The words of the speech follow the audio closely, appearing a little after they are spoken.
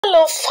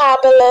Hello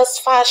fabulous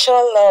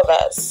fashion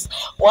lovers,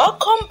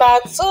 welcome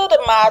back to the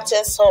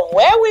Martins Home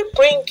where we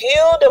bring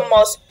you the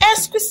most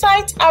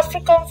exquisite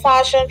African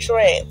fashion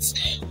trends.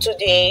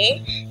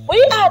 Today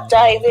we are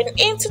diving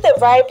into the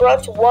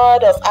vibrant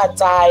world of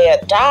attire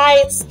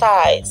dyed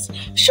styles,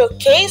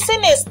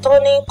 showcasing a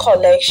stunning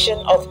collection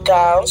of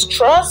gowns,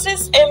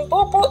 trousers and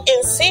bubu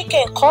in silk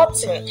and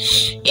cotton.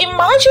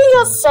 Imagine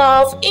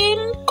yourself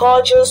in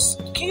gorgeous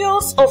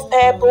hues of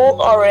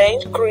purple,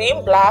 orange,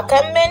 green, black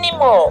and many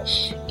more.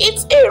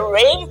 It's a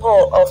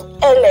rainbow of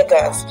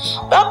elegance.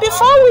 But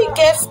before we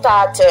get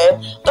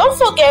started, don't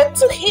forget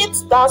to hit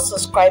that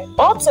subscribe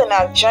button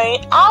and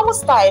join our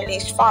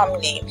stylish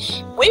family.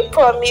 We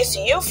promise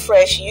you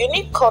fresh,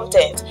 unique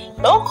content.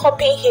 No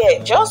copying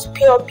here, just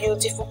pure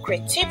beautiful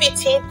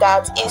creativity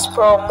that is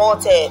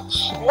promoted.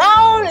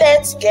 Now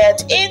let's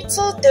get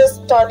into the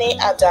stunning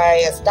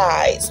attire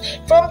styles.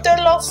 From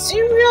the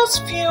luxurious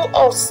feel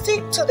of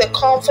silk to the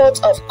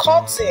comfort of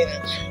cotton,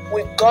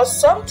 we've got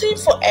something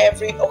for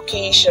every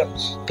occasion.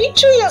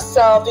 Picture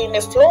yourself in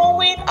a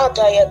flowing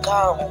attire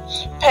gown,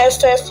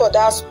 perfect for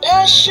that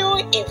special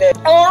event,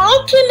 or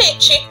rocking a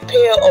chic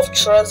pair of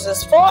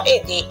trousers for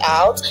a day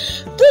out.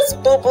 These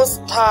bubu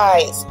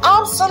styles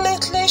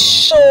absolutely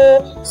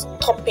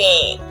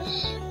show-stopping.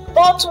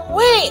 But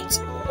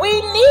wait,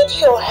 we need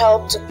your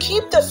help to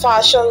keep the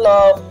fashion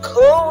love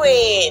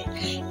going.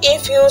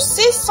 If you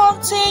see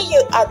something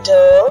you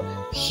adore,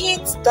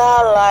 hit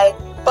that like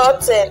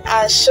button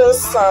and show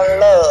some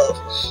love.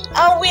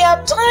 And we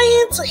are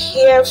dying to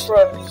hear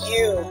from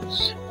you.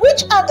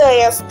 Which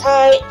attire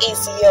style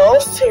is your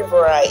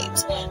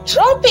favorite?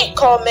 Drop a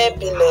comment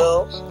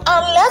below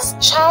and let's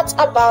chat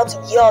about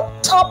your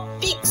top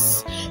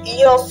picks.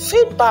 Your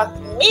feedback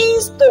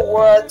means the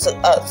world to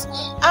us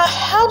and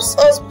helps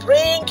us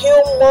bring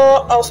you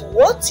more of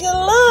what you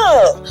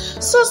love.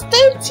 So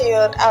stay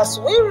tuned as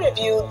we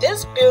review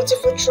these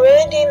beautiful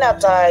trending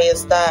attire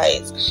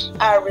styles.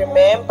 And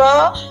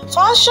remember,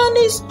 fashion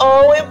is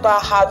always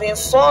about having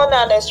fun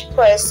and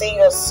expressing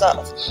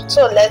yourself.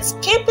 So let's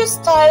keep it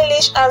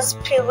stylish and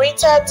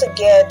spirited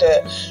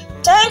together.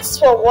 Thanks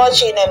for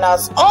watching, and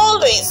as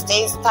always,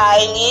 stay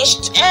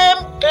stylish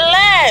and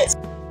blessed.